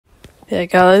Hey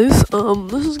guys,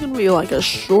 this is gonna be like a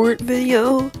short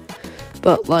video,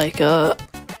 but like,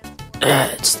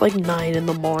 it's like 9 in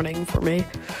the morning for me.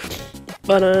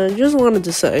 But, just wanted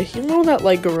to say, you know that,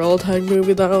 like, Gorilla Tag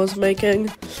movie that I was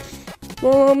making?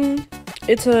 Well,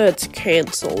 it's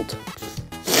canceled.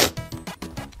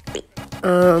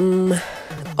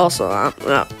 Also,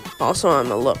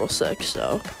 I'm a little sick,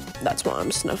 so that's why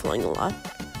I'm sniffling a lot.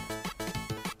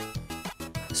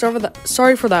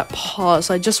 Sorry for that pause.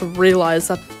 I just realized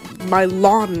that my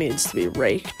lawn needs to be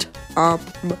raked.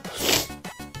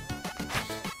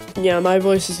 Yeah, my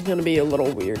voice is gonna be a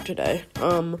little weird today.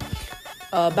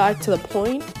 Back to the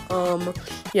point.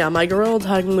 Yeah, my Gorilla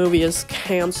Tag movie is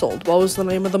canceled. What was the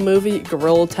name of the movie?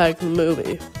 Gorilla Tag the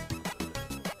movie.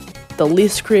 The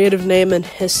least creative name in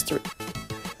history.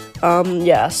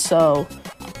 Yeah, so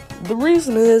the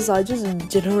reason is I just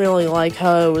didn't really like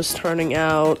how it was turning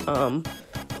out.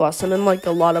 Plus, I'm in like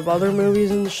a lot of other movies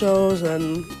and shows,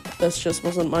 and this just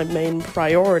wasn't my main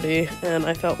priority, and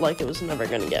I felt like it was never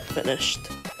gonna get finished.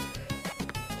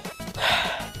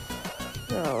 I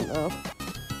don't know.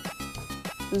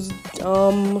 It was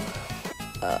dumb.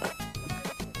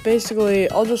 Basically,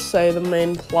 I'll just say the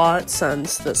main plot,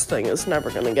 since this thing is never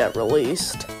gonna get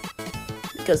released.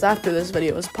 Because after this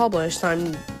video is published,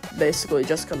 I'm basically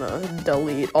just gonna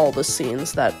delete all the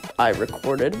scenes that I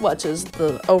recorded, which is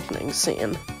the opening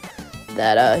scene.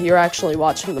 That, you're actually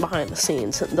watching the behind the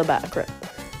scenes in the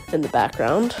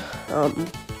background.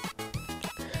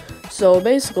 So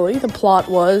basically, the plot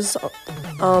was,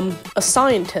 a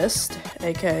scientist,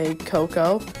 aka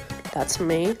Coco, that's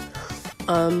me,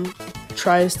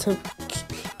 tries to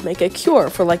make a cure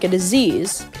for, like, a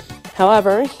disease.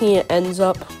 However, he ends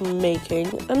up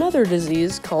making another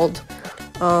disease called,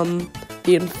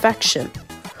 the infection,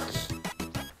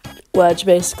 which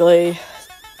basically,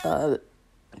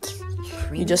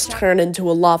 you just turn into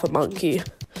a lava monkey.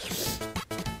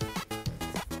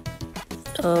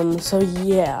 So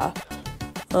yeah.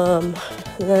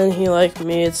 Then he, like,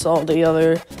 meets all the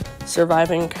other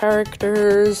surviving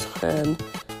characters, and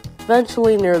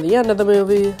eventually, near the end of the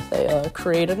movie, they,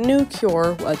 create a new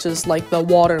cure, which is, like, the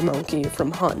water monkey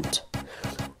from Hunt.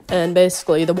 And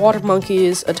basically, the water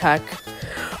monkeys attack...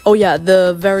 Oh yeah,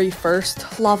 the very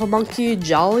first lava monkey,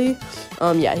 Jolly,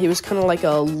 yeah, he was kind of like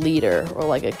a leader, or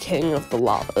like a king of the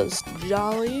lavas.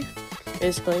 Jolly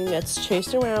basically gets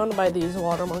chased around by these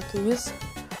water monkeys,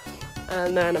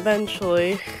 and then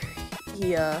eventually,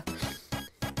 the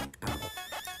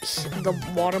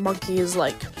water monkeys,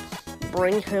 like,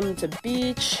 bring him to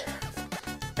beach,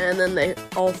 and then they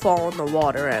all fall in the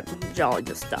water, and Jolly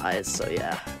just dies, so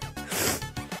yeah.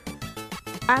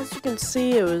 As you can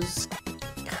see, it was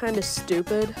kind of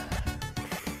stupid.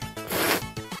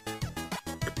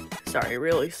 Sorry,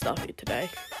 really stuffy today.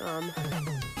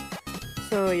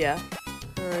 So yeah,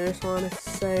 I just want to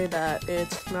say that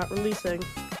it's not releasing.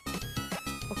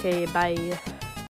 Okay, bye.